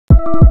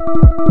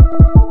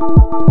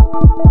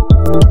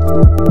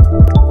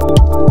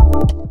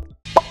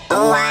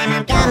Oh, I'm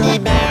a gummy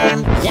bear.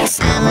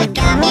 Yes, I'm a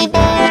gummy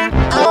bear.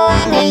 Oh,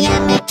 I'm a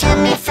yummy,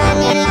 tummy,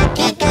 funny,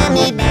 lucky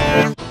gummy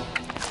bear.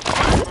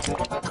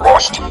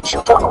 Klasky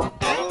Csupo.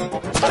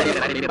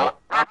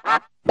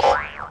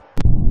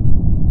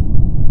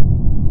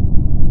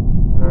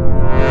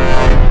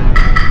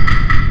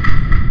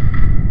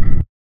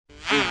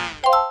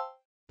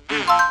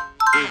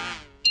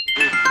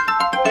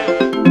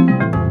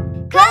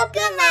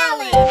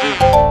 Cocomelon.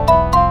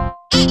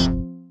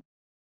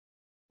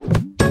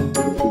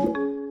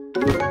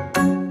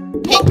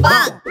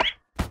 Pinkfong.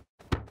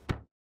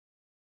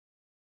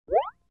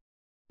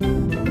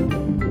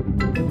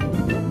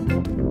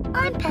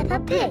 I'm Peppa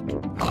Pig.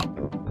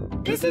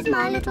 This is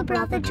my little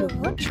brother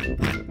George.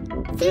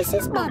 This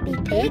is Mummy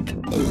Pig.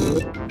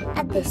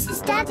 And this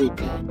is Daddy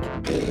Pig.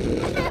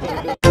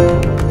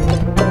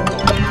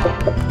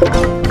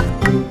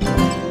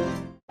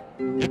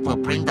 It will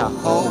bring the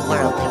whole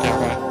world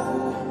together.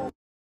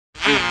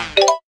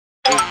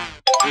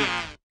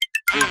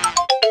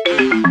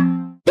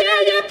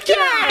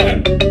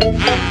 Pewdiepie!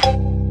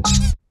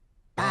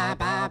 Ba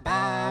ba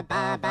ba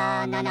ba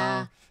ba na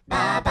na.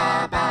 Ba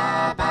ba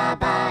ba ba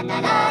ba na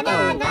na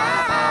na na.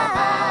 Ba ba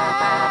ba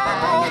ba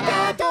ba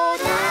na na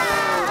na.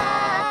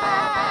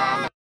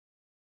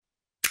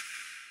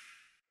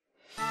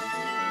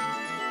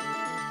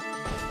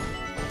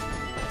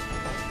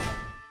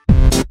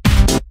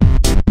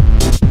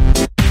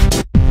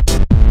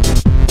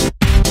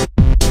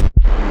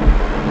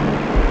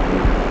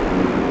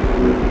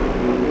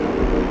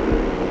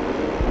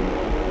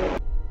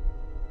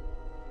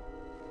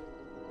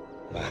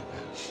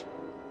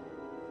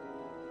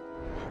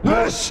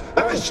 This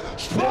is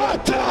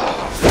Sparta!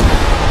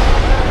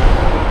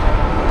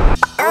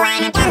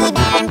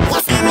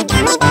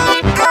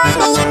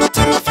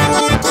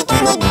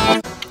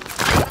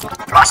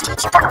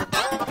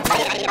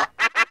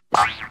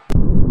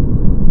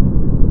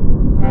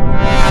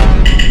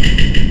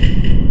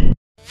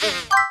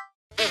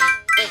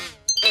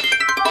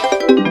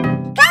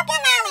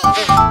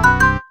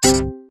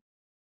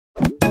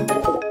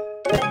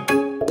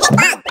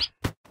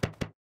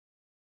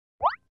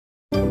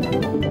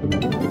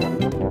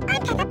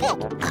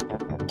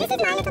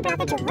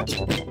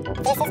 I'm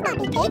a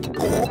gummy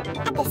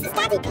bear.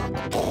 Yes,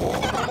 I'm a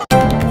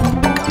gummy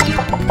bear.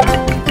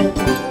 Oh,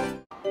 I'm a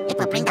yummy,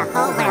 tummy,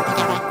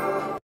 funny,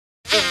 lucky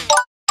gummy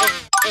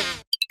bear.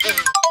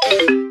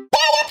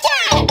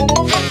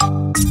 Klasky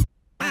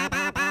Csupo.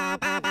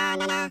 I'm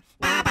Peppa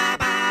Pig.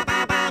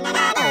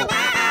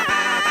 This is my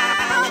little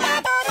brother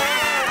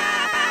George.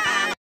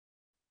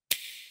 This is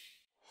Mummy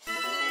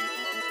Pig.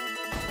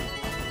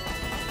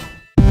 And this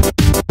is Daddy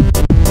Pig.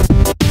 It will bring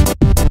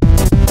the whole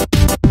world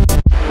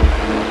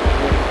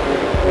together.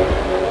 Ba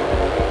ba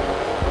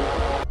ba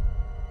ba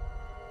ba na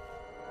na.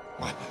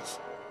 Ba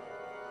ba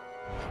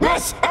ba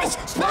ba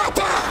ba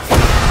na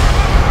na na. This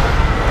is Sparta!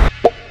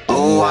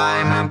 Oh,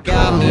 I'm a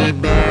gummy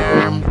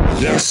bear.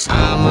 Yes,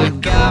 I'm a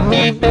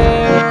gummy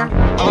bear.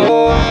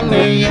 Oh, I'm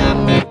a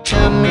yummy,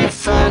 tummy,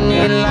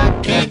 funny,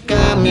 lucky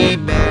gummy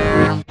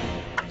bear.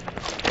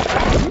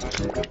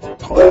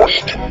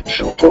 Klasky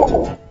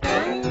Csupo.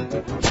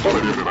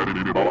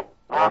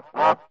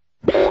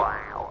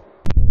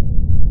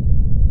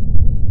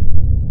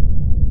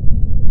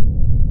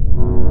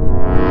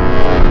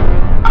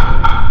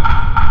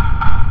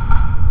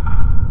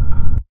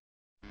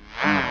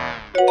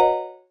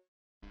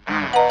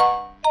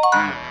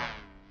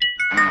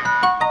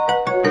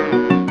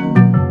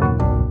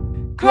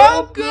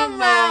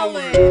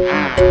 Cocomelon.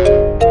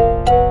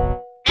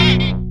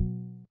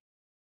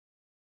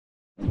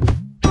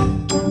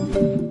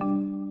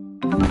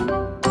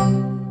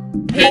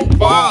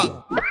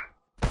 Pinkfong.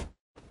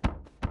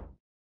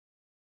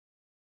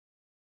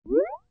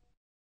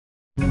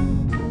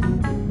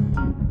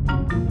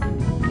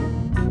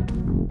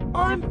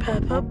 I'm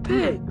Peppa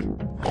Pig.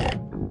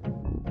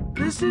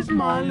 This is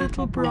my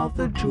little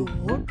brother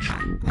George.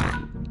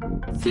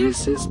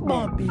 This is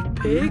Mummy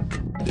Pig.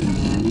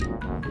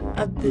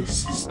 And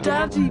this is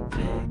Daddy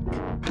Pig.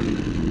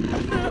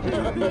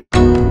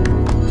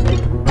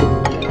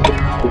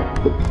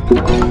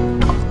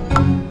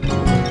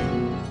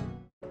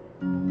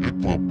 It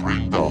will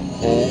bring the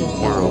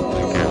whole world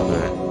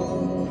together.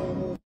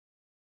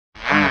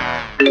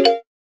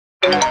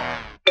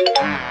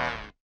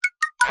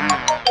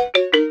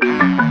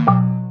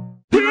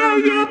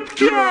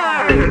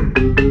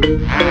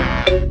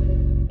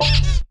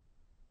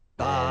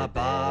 Ba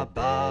ba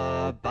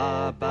ba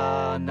ba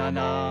ba na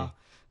na.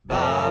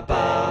 Ba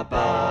ba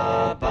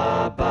ba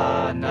ba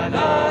ba na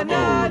na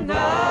na na.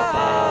 Ba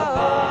ba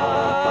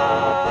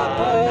ba ba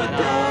ba na na.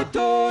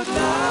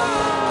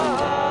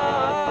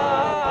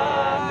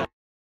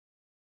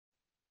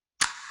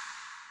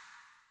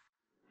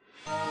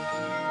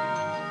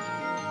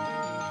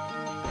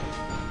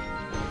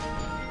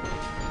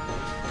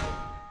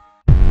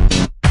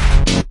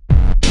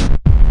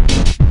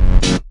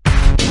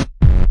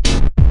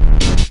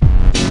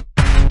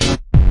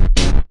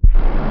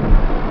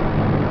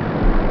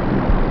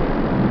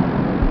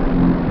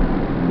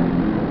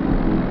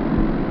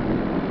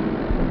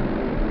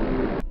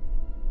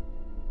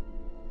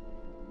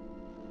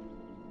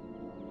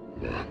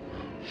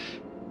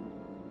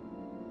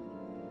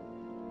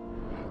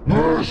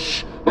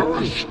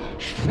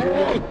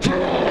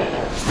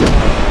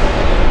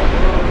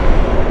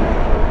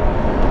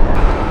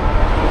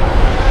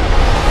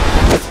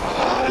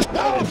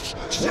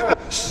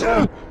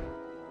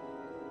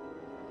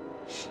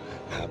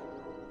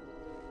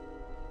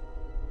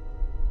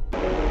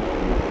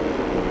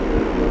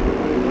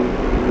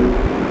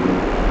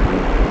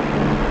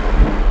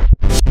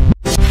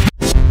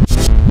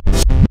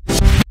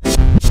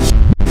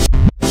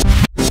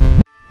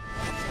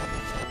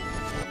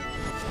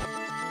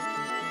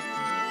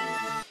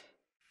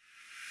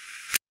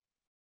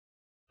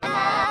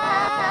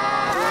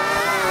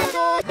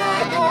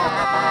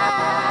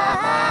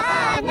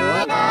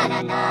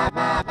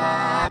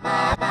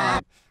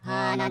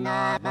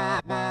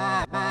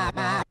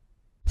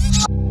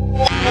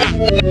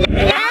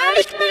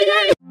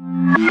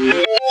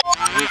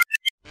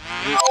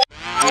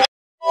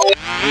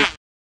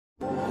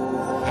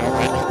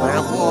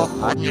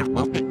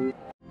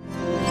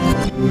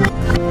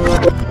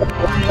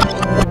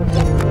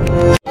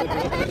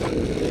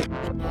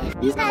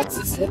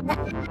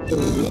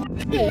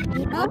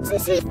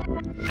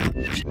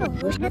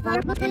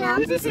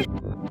 Es ist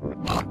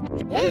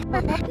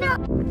Sparta!